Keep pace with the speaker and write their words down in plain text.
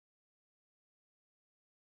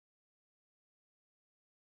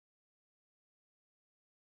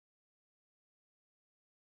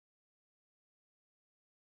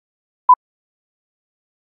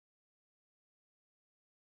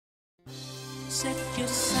Set your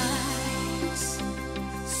sights,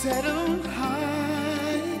 set 'em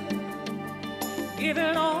high, give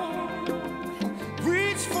it all,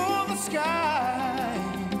 reach for the sky,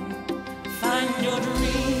 find your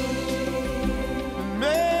dream,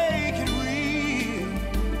 make it real,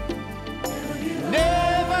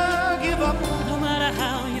 never give up, no matter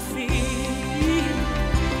how you feel.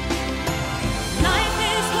 Life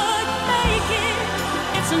is worth making,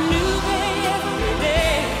 it's a new day every day.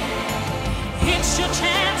 It's your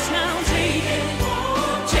chance now, take it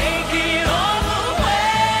all the way.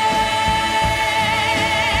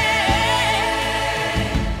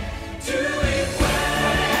 Do it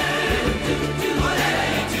well, do whatever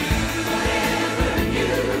you do, whatever you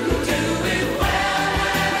do it well,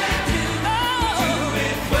 do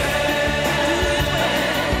it well, whatever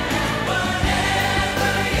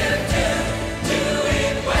you do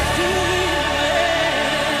it well.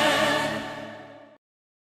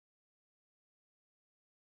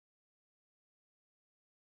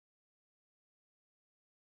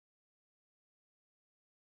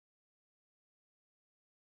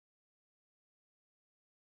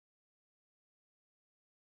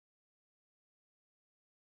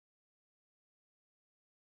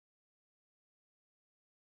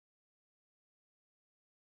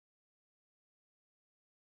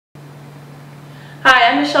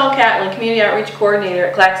 Hi, I'm Michelle Catlin, Community Outreach Coordinator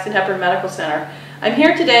at Claxton-Hepburn Medical Center. I'm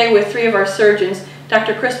here today with three of our surgeons,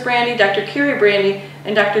 Dr. Kiri Brandy, Dr. Kiri Brandy,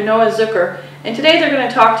 and Dr. Noah Zuker. And today they're going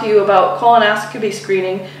to talk to you about colonoscopy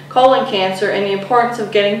screening, colon cancer, and the importance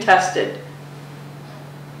of getting tested.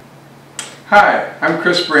 Hi, I'm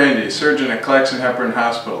Kiri Brandy, surgeon at Claxton-Hepburn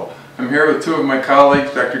Hospital. I'm here with two of my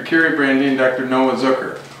colleagues, Dr. Kiri Brandy and Dr. Noah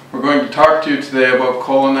Zuker. We're going to talk to you today about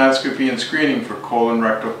colonoscopy and screening for colon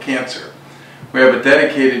rectal cancer. We have a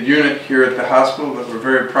dedicated unit here at the hospital that we're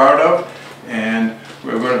very proud of, and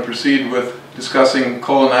we're going to proceed with discussing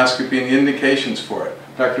colonoscopy and the indications for it.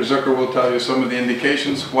 Dr. Zuker will tell you some of the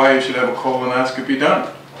indications why you should have a colonoscopy done.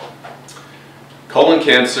 Colon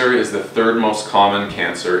cancer is the third most common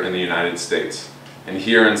cancer in the United States. And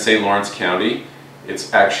here in St. Lawrence County,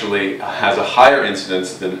 it's actually has a higher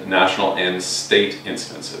incidence than national and state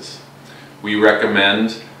incidences. We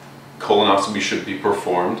recommend colonoscopy should be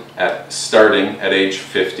performed starting at age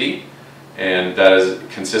 50, and that is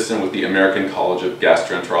consistent with the American College of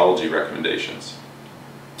Gastroenterology recommendations.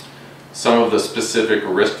 Some of the specific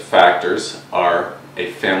risk factors are a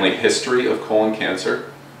family history of colon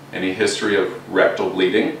cancer, any history of rectal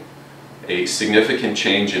bleeding, a significant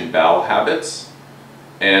change in bowel habits,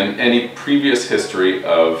 and any previous history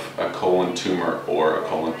of a colon tumor or a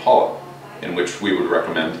colon polyp, in which we would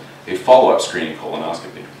recommend a follow-up screening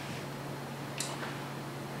colonoscopy.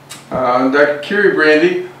 Dr. Kiri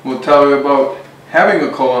Brandy will tell you about having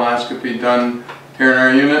a colonoscopy done here in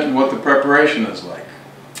our unit and what the preparation is like.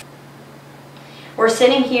 We're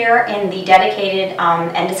sitting here in the dedicated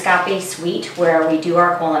endoscopy suite where we do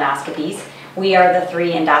our colonoscopies. We are the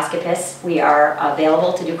three endoscopists. We are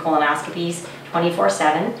available to do colonoscopies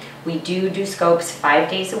 24/7. We do scopes 5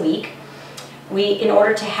 days a week. In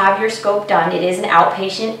order to have your scope done, it is an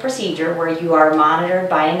outpatient procedure where you are monitored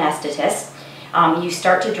by an anesthetist. You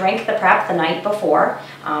start to drink the prep the night before.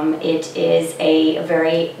 It is a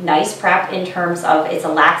very nice prep in terms of it's a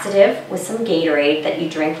laxative with some Gatorade that you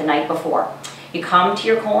drink the night before. You come to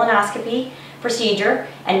your colonoscopy procedure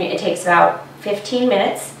and it takes about 15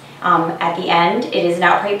 minutes. At the end, it is an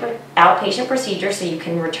outpatient procedure, so you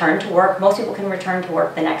can return to work. Most people can return to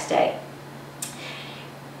work the next day.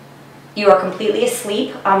 You are completely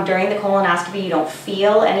asleep during the colonoscopy. You don't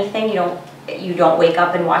feel anything. You don't wake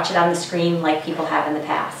up and watch it on the screen like people have in the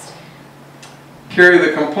past. Kiri,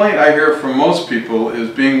 the complaint I hear from most people is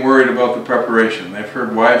being worried about the preparation. They've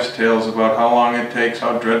heard wives' tales about how long it takes,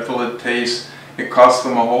 how dreadful it tastes. It costs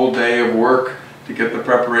them a whole day of work to get the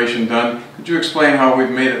preparation done. Could you explain how we've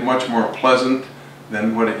made it much more pleasant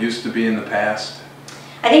than what it used to be in the past?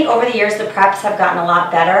 I think over the years the preps have gotten a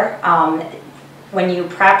lot better. When you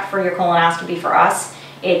prep for your colonoscopy for us,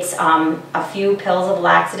 it's a few pills of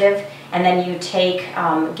laxative, and then you take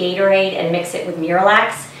Gatorade and mix it with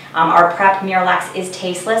Miralax. Our prep Miralax is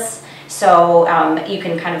tasteless, so you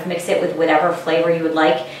can kind of mix it with whatever flavor you would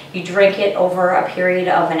like. You drink it over a period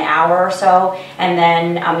of an hour or so, and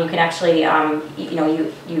then you can actually,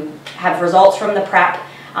 you have results from the prep.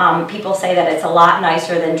 People say that it's a lot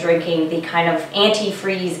nicer than drinking the kind of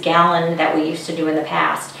antifreeze gallon that we used to do in the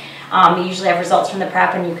past. You usually have results from the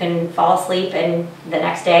prep and you can fall asleep, and the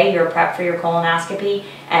next day you're prepped for your colonoscopy,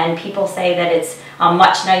 and people say that it's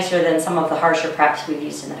much nicer than some of the harsher preps we've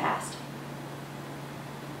used in the past.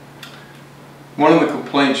 One of the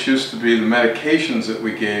complaints used to be the medications that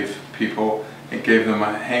we gave people It gave them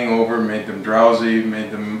a hangover, made them drowsy,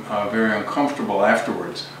 made them very uncomfortable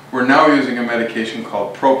afterwards. We're now using a medication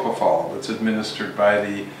called propofol that's administered by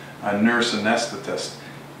the nurse anesthetist.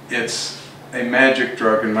 It's a magic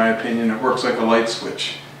drug, in my opinion. It works like a light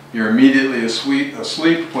switch. You're immediately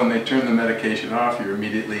asleep. When they turn the medication off, you're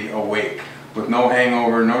immediately awake with no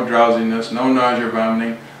hangover, no drowsiness, no nausea,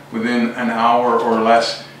 vomiting. Within an hour or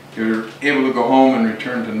less, you're able to go home and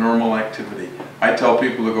return to normal activity. I tell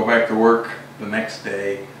people to go back to work the next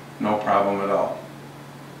day, no problem at all.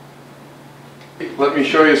 Let me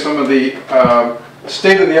show you some of the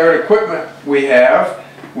state-of-the-art equipment we have.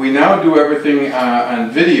 We now do everything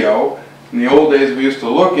on video. In the old days we used to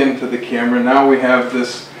look into the camera. Now we have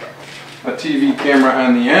a TV camera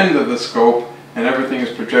on the end of the scope, and everything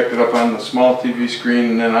is projected up on the small TV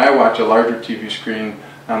screen, and then I watch a larger TV screen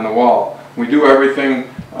on the wall. We do everything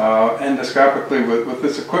endoscopically with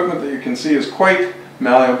this equipment that you can see is quite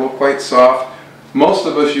malleable, quite soft. Most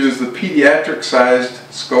of us use the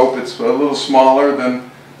pediatric-sized scope. It's a little smaller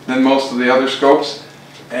than most of the other scopes,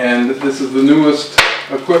 and this is the newest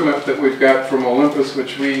equipment that we've got from Olympus,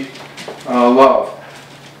 which we love.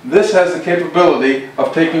 This has the capability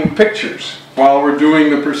of taking pictures while we're doing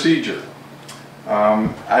the procedure.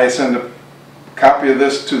 I send a copy of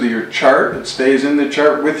this to your chart. It stays in the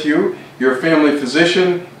chart with you. Your family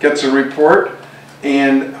physician gets a report,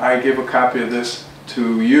 and I give a copy of this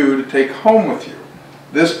to you to take home with you.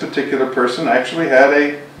 This particular person actually had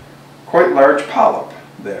a quite large polyp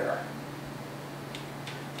there.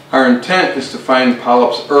 Our intent is to find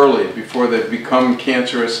polyps early before they've become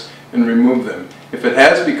cancerous and remove them. If it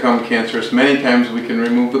has become cancerous, many times we can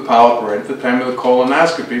remove the polyp right at the time of the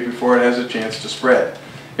colonoscopy before it has a chance to spread.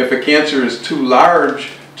 If a cancer is too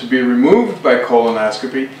large to be removed by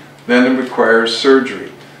colonoscopy, then it requires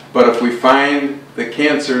surgery. But if we find the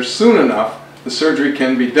cancer soon enough, the surgery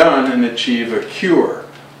can be done and achieve a cure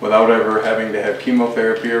without ever having to have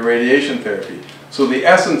chemotherapy or radiation therapy. So the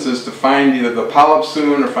essence is to find either the polyp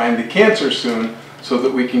soon or find the cancer soon so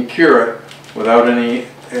that we can cure it without any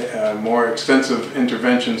more extensive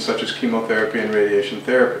interventions such as chemotherapy and radiation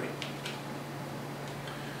therapy.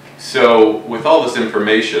 So with all this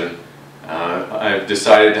information, I've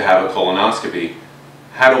decided to have a colonoscopy.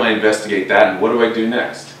 How do I investigate that, and what do I do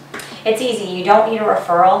next? It's easy. You don't need a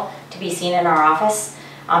referral to be seen in our office.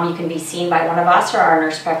 You can be seen by one of us or our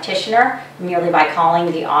nurse practitioner merely by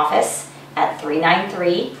calling the office at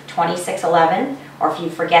 393-2611, or if you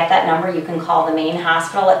forget that number, you can call the main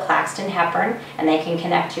hospital at Claxton-Hepburn, and they can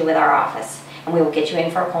connect you with our office, and we will get you in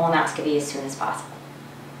for a colonoscopy as soon as possible.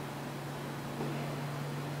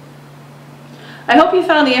 I hope you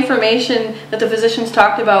found the information that the physicians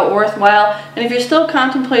talked about worthwhile, and if you're still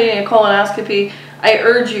contemplating a colonoscopy, I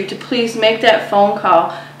urge you to please make that phone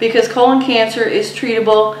call, because colon cancer is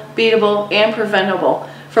treatable, beatable, and preventable.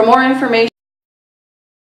 For more information,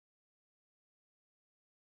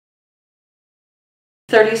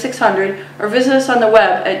 3600, or visit us on the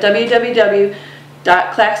web at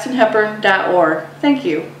www.claxtonhepburn.org. Thank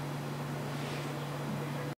you.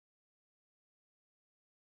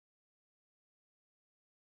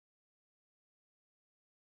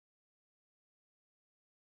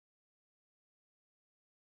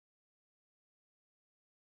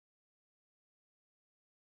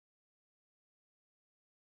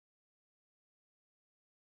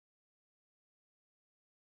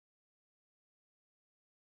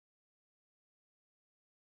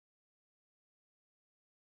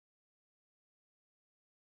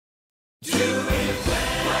 Do it well.